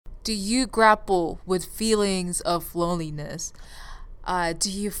Do you grapple with feelings of loneliness? Do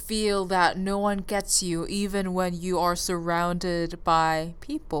you feel that no one gets you even when you are surrounded by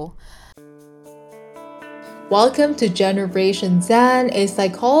people? Welcome to Generation Zen, a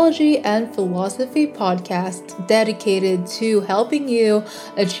psychology and philosophy podcast dedicated to helping you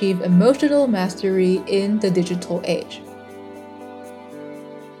achieve emotional mastery in the digital age.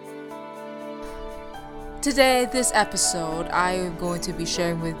 Today, this episode, I am going to be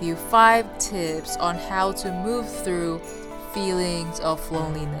sharing with you 5 tips on how to move through feelings of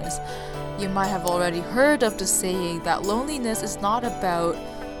loneliness. You might have already heard of the saying that loneliness is not about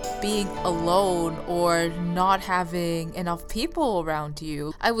being alone or not having enough people around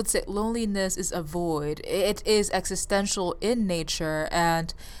you. I would say loneliness is a void. It is existential in nature,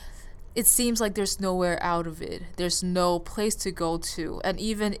 and it seems like there's nowhere out of it. There's no place to go to. And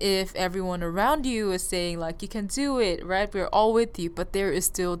even if everyone around you is saying like you can do it, right? We're all with you, but there is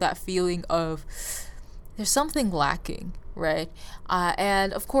still that feeling of there's something lacking, right?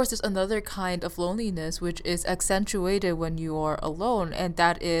 And of course, there's another kind of loneliness which is accentuated when you are alone, and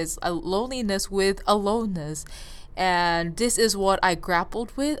that is a loneliness with aloneness. And this is what I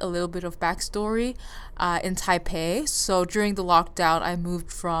grappled with, a little bit of backstory in Taipei. So during the lockdown, I moved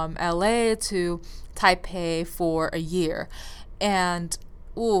from LA to Taipei for a year. And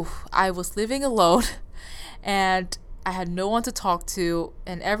I was living alone and I had no one to talk to.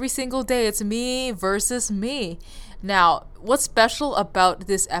 And every single day, it's me versus me. Now, what's special about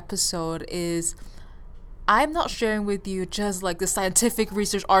this episode is I'm not sharing with you just like the scientific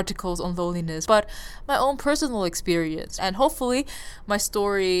research articles on loneliness, but my own personal experience. And hopefully, my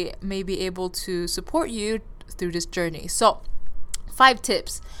story may be able to support you through this journey. So, 5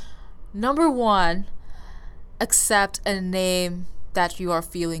 tips. Number 1, accept and name that you are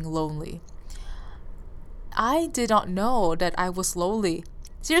feeling lonely. I did not know that I was lonely.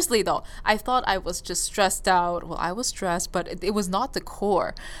 Seriously though, I thought I was just stressed out. Well, I was stressed, but it was not the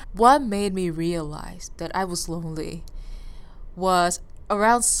core. What made me realize that I was lonely was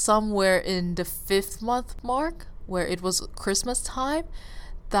around somewhere in the 5th month mark, where it was Christmas time,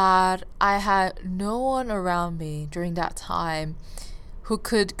 that I had no one around me during that time who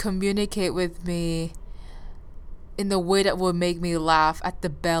could communicate with me in the way that would make me laugh at the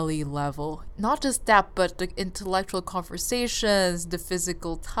belly level. Not just that, but the intellectual conversations, the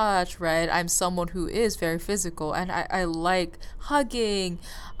physical touch, right? I'm someone who is very physical and I like hugging.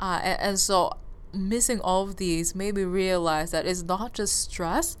 And so missing all of these made me realize that it's not just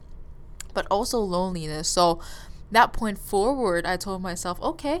stress, but also loneliness. So that point forward, I told myself,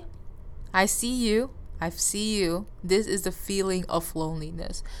 okay, I see you. I see you. This is the feeling of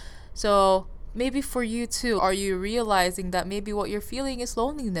loneliness. So maybe for you too, are you realizing that maybe what you're feeling is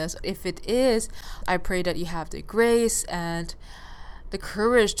loneliness? If it is, I pray that you have the grace and the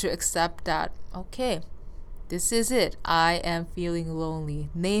courage to accept that, okay, this is it. I am feeling lonely.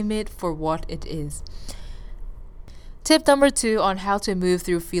 Name it for what it is. Tip number 2 on how to move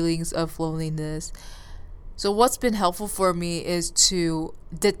through feelings of loneliness. So what's been helpful for me is to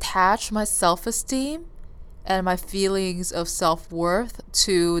detach my self-esteem and my feelings of self-worth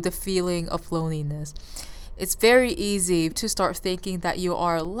to the feeling of loneliness. It's very easy to start thinking that you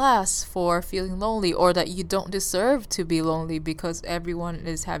are less for feeling lonely, or that you don't deserve to be lonely because everyone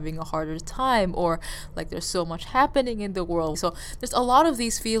is having a harder time, or like there's so much happening in the world. So there's a lot of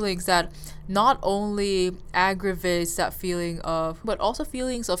these feelings that not only aggravates that feeling of, but also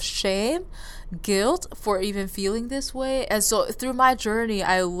feelings of shame, guilt for even feeling this way. And so through my journey,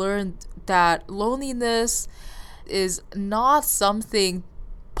 I learned that loneliness is not something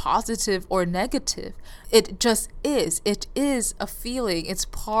positive or negative. It just is. It is a feeling. It's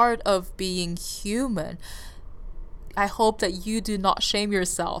part of being human. I hope that you do not shame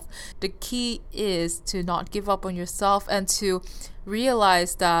yourself. The key is to not give up on yourself and to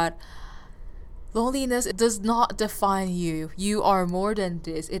realize that loneliness does not define you. You are more than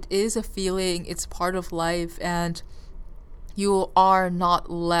this. It is a feeling. It's part of life, and you are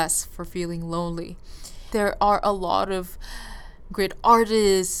not less for feeling lonely. There are a lot of great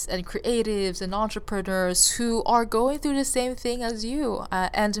artists and creatives and entrepreneurs who are going through the same thing as you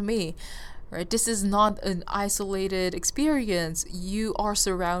and me. Right? This is not an isolated experience. You are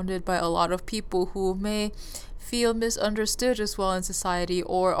surrounded by a lot of people who may feel misunderstood as well in society,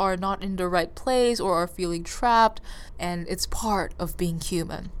 or are not in the right place, or are feeling trapped, and it's part of being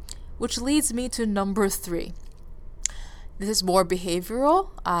human. Which leads me to number 3. This is more behavioral,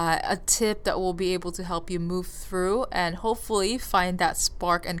 a tip that will be able to help you move through and hopefully find that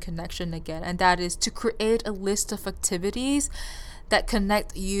spark and connection again. And that is to create a list of activities that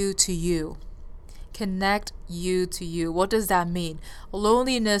connect you to you. connect you to you. What does that mean?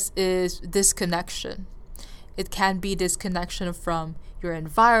 Loneliness is disconnection. It can be disconnection from your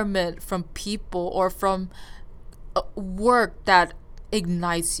environment, from people, or from work that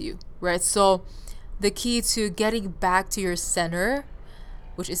ignites you, right? So the key to getting back to your center,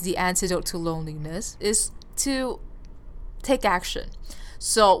 which is the antidote to loneliness, is to take action.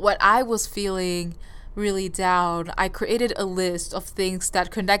 So when I was feeling really down, I created a list of things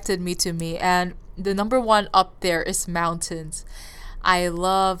that connected me to me, and the number one up there is mountains. I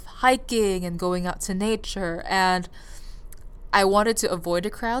love hiking and going out to nature, and I wanted to avoid the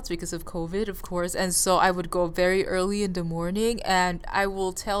crowds because of COVID, of course, and so I would go very early in the morning, and I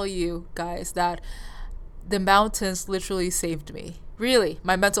will tell you guys that the mountains literally saved me. Really,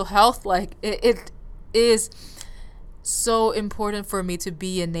 my mental health, like it is so important for me to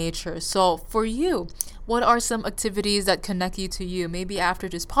be in nature. So for you, what are some activities that connect you to you? Maybe after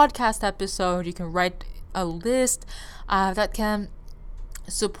this podcast episode, you can write a list that can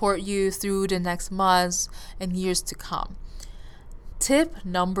support you through the next months and years to come. Tip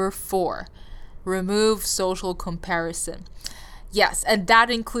number 4, remove social comparison. Yes, and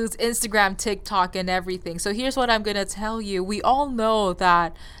that includes Instagram, TikTok, and everything. So here's what I'm going to tell you. We all know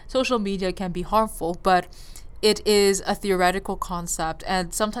that social media can be harmful, but it is a theoretical concept.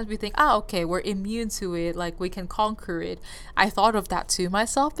 And sometimes we think, okay, we're immune to it. Like, we can conquer it. I thought of that to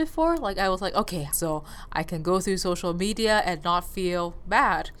myself before. Like, I was like, okay, so I can go through social media and not feel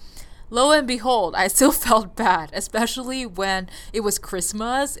bad. Lo and behold, I still felt bad, especially when it was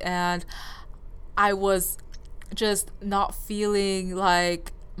Christmas and I was just not feeling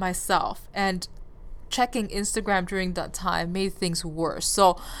like myself, and checking Instagram during that time made things worse.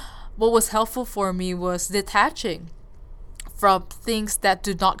 So what was helpful for me was detaching from things that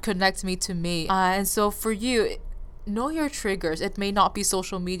do not connect me to me. And so for you, know your triggers. It may not be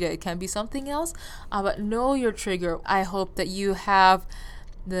social media, it can be something else, but know your trigger. I hope that you have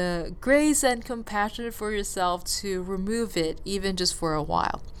the grace and compassion for yourself to remove it, even just for a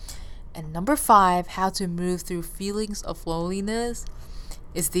while. And number 5, how to move through feelings of loneliness,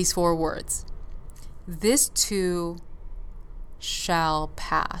 is these 4 words. This too shall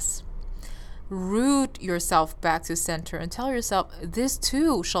pass. Root yourself back to center and tell yourself, this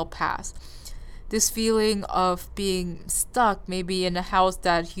too shall pass. This feeling of being stuck, maybe in a house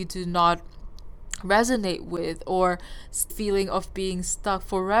that you do not resonate with, or feeling of being stuck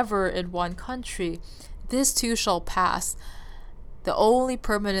forever in one country, this too shall pass. The only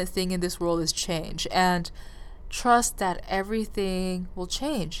permanent thing in this world is change, and trust that everything will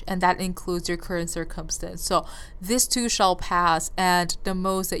change, and that includes your current circumstance. So this too shall pass, and the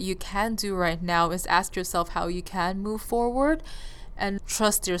most that you can do right now is ask yourself how you can move forward and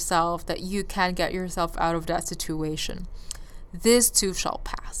trust yourself that you can get yourself out of that situation. This too shall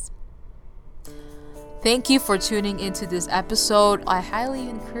pass. Thank you for tuning into this episode. I highly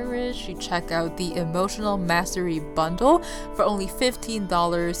encourage you check out the Emotional Mastery Bundle. For only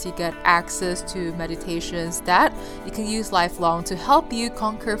 $15, you get access to meditations that you can use lifelong to help you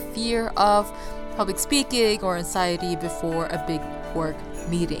conquer fear of public speaking or anxiety before a big work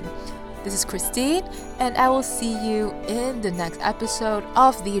meeting. This is Christine, and I will see you in the next episode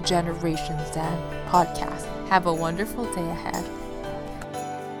of the Generation Zen podcast. Have a wonderful day ahead.